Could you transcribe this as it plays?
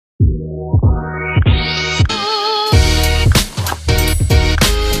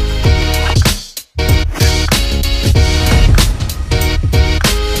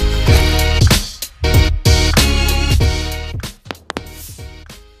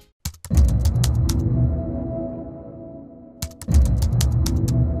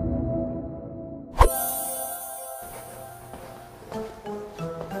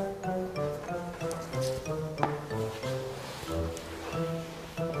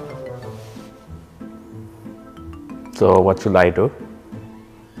So what should I do?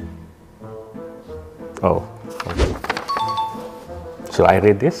 Oh, okay. Should I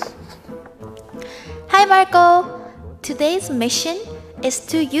read this? Hi Marco! Today's mission is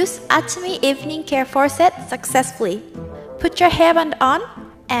to use Atomy Evening Care Corset successfully. Put your hairband on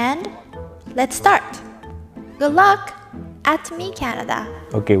and let's start. Good luck! Atomy Canada.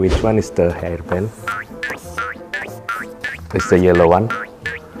 Okay, which one is the hairband? It's the yellow one.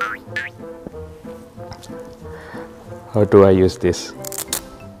 How do I use this?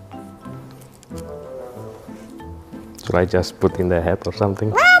 Should I just put in the head or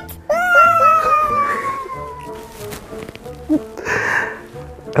something?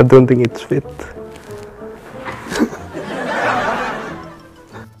 I don't think it's fit.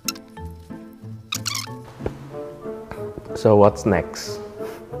 So what's next?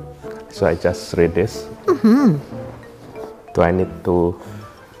 So I just read this? Do I need to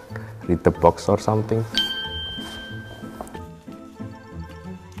read the box or something?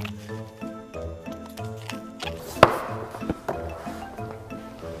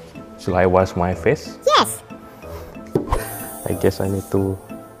 Should I wash my face? Yes! I guess I need to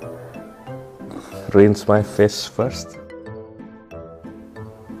rinse my face first.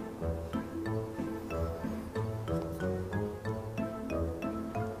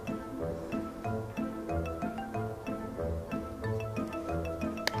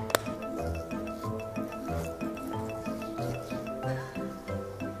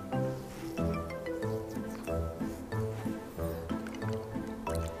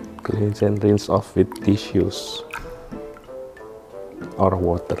 Cleanse and rinse off with tissues or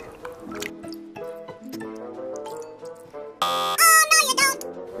water. Oh, no you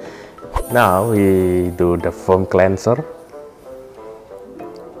don't! Now we do the foam cleanser.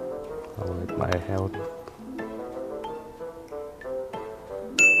 With my help.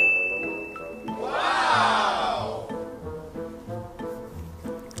 Wow!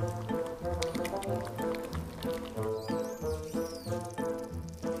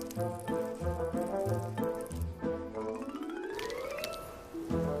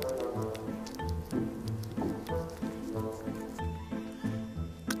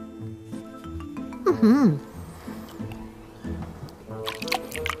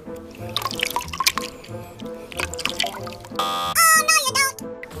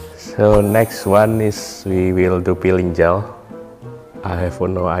 So next one is we will do peeling gel. I have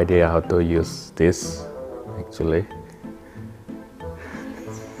no idea how to use this actually.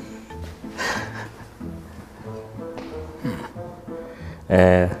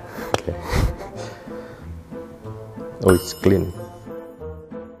 Okay. Oh, it's clean.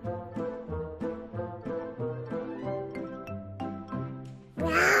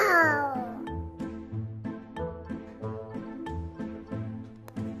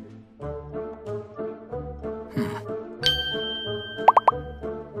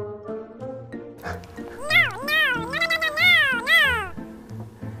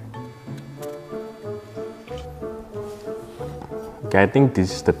 Okay, I think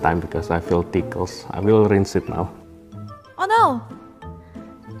this is the time because I feel tickles. I will rinse it now. Oh no!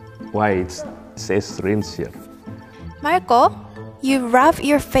 Why it says rinse here? Marco, you rub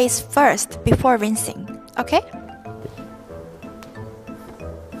your face first before rinsing, okay?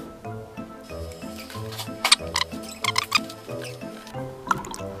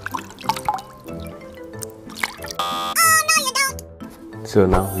 So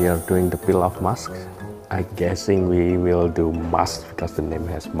now we are doing the peel off mask. I'm guessing we will do mask because the name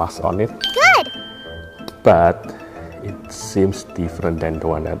has mask on it. Good! But it seems different than the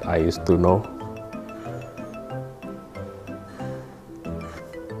one that I used to know.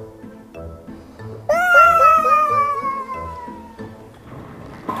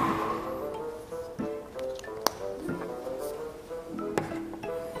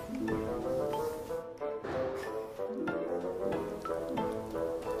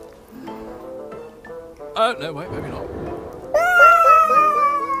 Oh, no, wait, maybe not.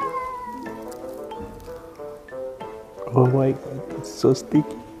 Oh my god, it's so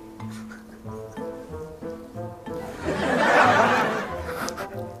sticky.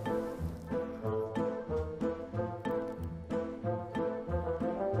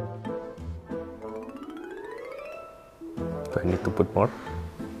 Do I need to put more?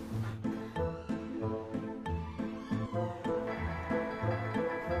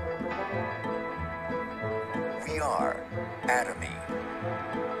 We are Atomy.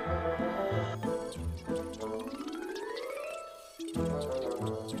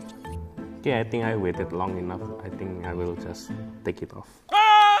 Okay, I think I waited long enough. I think I will just take it off.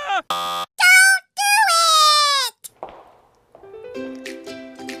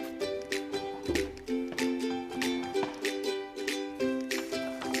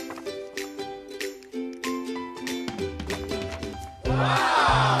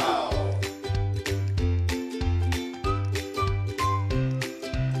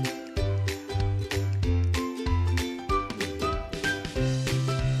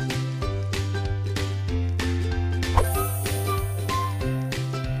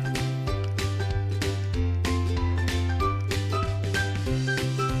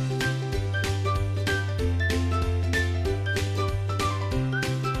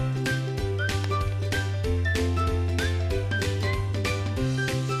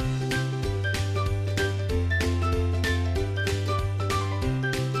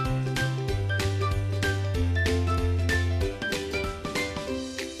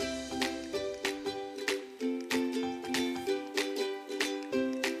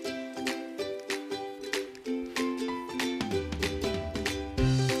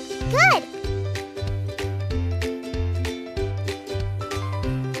 Good!